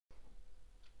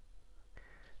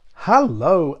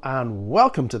Hello and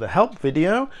welcome to the help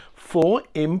video for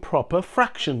improper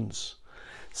fractions.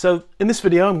 So in this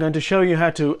video I'm going to show you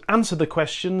how to answer the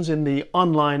questions in the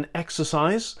online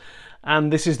exercise,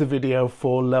 and this is the video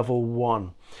for level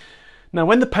 1. Now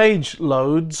when the page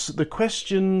loads, the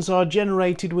questions are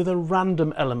generated with a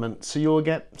random element, so you'll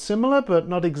get similar but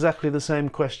not exactly the same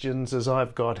questions as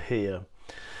I've got here.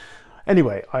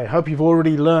 Anyway, I hope you've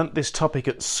already learnt this topic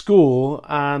at school,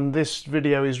 and this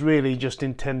video is really just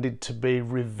intended to be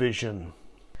revision.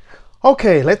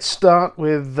 Okay, let's start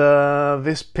with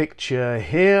this picture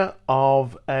here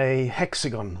of a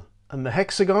hexagon, and the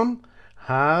hexagon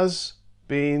has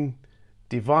been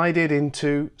divided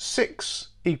into 6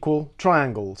 equal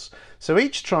triangles. So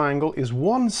each triangle is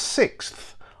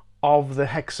 1/6 of the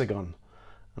hexagon,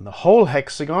 and the whole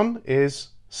hexagon is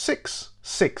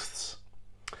 6/6.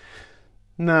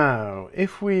 Now,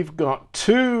 if we've got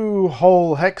 2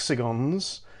 whole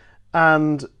hexagons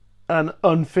and an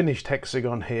unfinished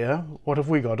hexagon here, what have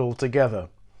we got altogether?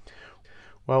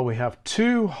 Well, we have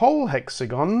 2 whole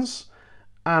hexagons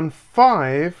and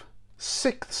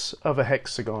 5/6 of a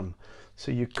hexagon.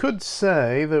 So you could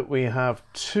say that we have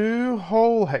 2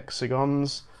 whole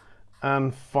hexagons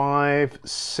and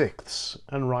 5/6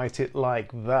 and write it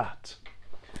like that.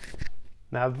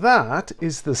 Now that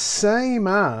is the same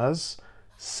as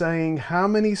saying how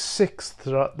many sixths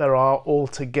there are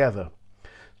altogether.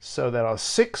 So there are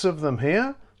 6 of them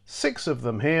here, 6 of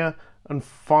them here, and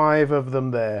 5 of them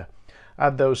there.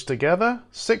 Add those together,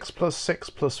 6 plus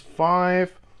 6 plus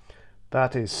 5,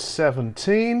 that is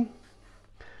 17,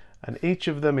 and each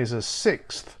of them is a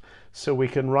sixth, so we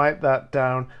can write that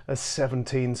down as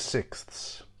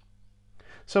 17/6.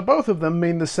 So both of them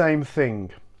mean the same thing.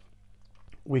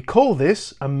 We call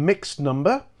this a mixed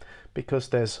number, because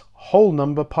there's whole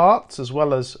number parts as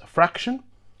well as a fraction,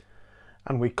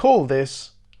 and we call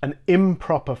this an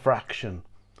improper fraction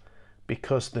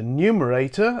because the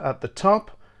numerator at the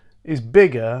top is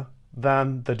bigger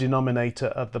than the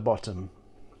denominator at the bottom.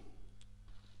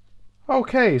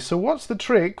 Okay, so what's the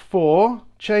trick for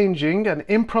changing an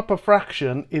improper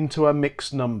fraction into a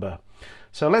mixed number?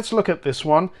 So let's look at this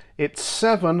one. It's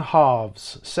 7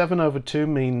 halves. 7/2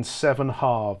 means 7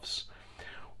 halves.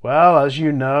 Well, as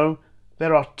you know,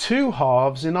 there are 2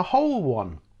 halves in a whole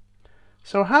one.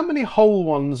 So how many whole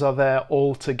ones are there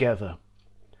altogether?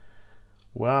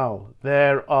 Well,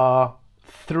 there are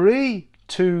 3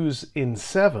 2's in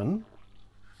 7.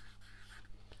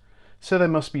 So there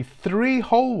must be 3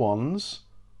 whole ones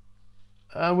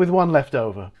with 1 left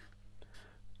over.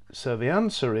 So the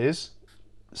answer is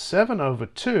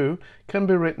 7/2 can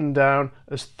be written down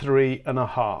as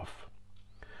 3.5.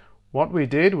 What we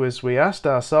did was we asked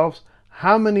ourselves,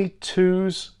 how many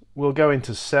 2's will go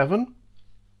into 7?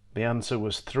 The answer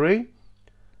was 3,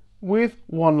 with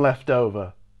 1 left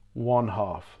over,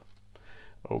 1/2.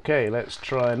 Okay, let's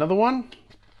try another one.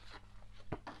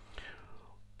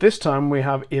 This time we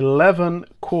have 11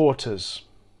 quarters.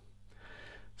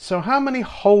 So how many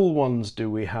whole ones do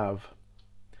we have?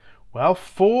 Well,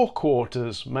 4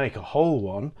 quarters make a whole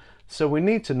one, so we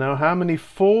need to know how many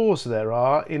 4's there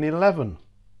are in 11.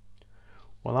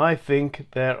 Well, I think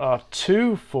there are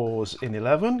 2 4's in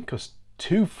 11, because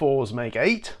 2 4's make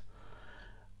 8,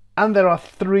 and there are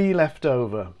 3 left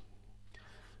over.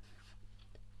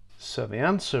 So the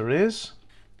answer is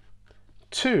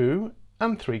 2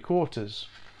 3/4.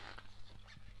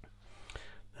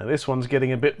 Now this one's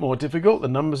getting a bit more difficult. The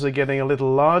numbers are getting a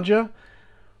little larger,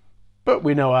 but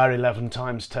we know our 11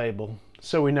 times table,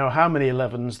 so we know how many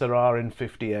 11's there are in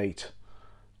 58.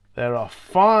 There are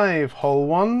 5 whole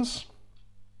ones,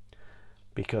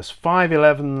 because 5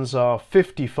 11's are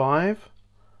 55,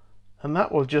 and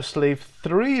that will just leave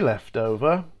 3 left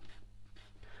over.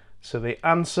 So the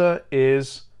answer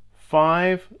is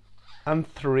 5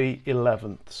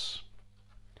 3/11.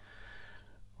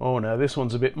 Oh no, this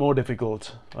one's a bit more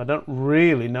difficult. I don't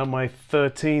really know my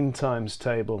 13 times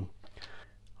table.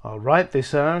 I'll write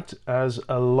this out as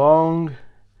a long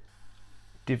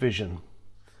division.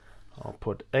 I'll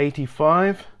put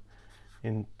 85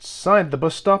 inside the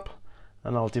bus stop,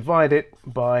 and I'll divide it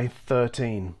by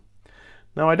 13.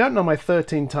 Now I don't know my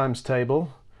 13 times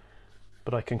table,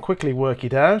 but I can quickly work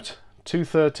it out. 2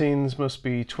 13's must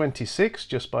be 26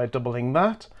 just by doubling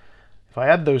that. If I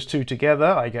add those 2 together,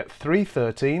 I get 3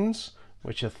 13's,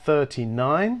 which are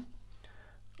 39.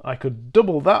 I could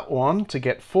double that one to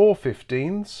get 4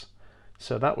 15's,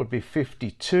 so that would be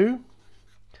 52.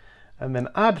 And then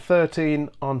add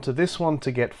 13 onto this one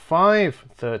to get 5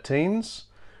 13's,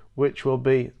 which will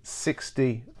be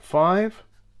 65.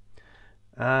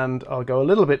 And I'll go a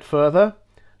little bit further.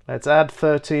 Let's add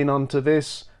 13 onto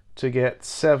this to get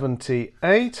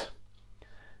 78.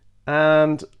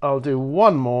 And I'll do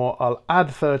one more. I'll add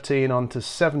 13 onto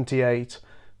 78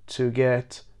 to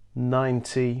get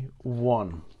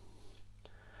 91.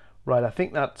 Right, I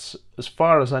think that's as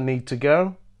far as I need to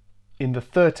go in the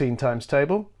 13 times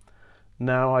table.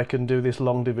 Now I can do this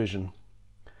long division.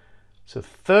 So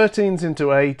 13s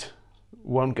into 8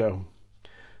 won't go.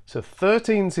 So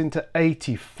 13s into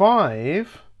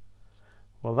 85,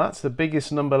 well, that's the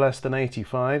biggest number less than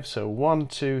 85. So 1,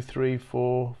 2, 3,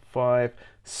 4, 5,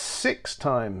 6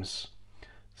 times.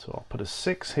 So I'll put a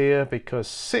 6 here because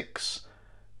 6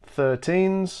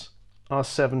 13s are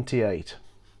 78.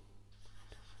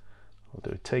 I'll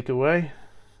do a take away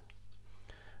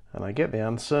and I get the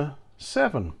answer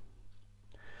 7.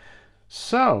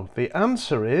 So the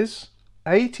answer is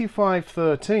 85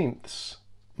 13ths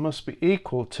must be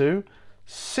equal to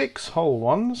 6 whole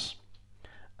ones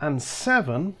and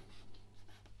 7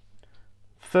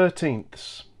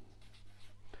 13ths.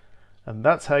 And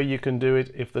that's how you can do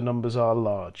it if the numbers are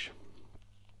large.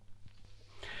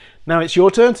 Now it's your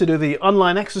turn to do the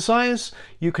online exercise.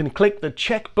 You can click the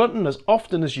check button as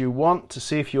often as you want to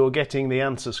see if you're getting the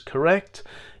answers correct.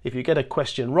 If you get a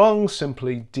question wrong,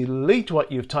 simply delete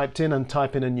what you've typed in and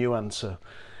type in a new answer.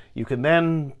 You can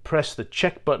then press the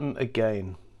check button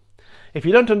again. If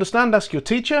you don't understand, ask your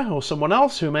teacher or someone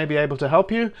else who may be able to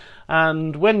help you.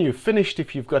 And when you've finished,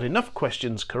 if you've got enough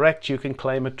questions correct, you can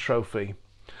claim a trophy.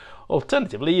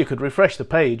 Alternatively, you could refresh the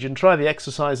page and try the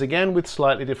exercise again with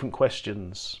slightly different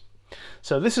questions.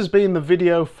 So this has been the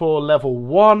video for level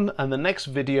 1, and the next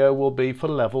video will be for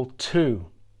level 2.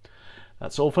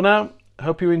 That's all for now.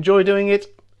 Hope you enjoy doing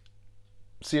it.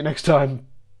 See you next time.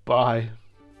 Bye.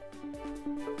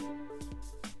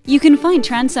 You can find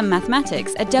Transum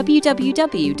Mathematics at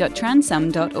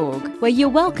www.transum.org, where you're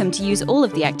welcome to use all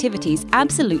of the activities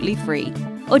absolutely free,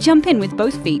 or jump in with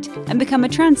both feet and become a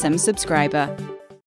Transum subscriber.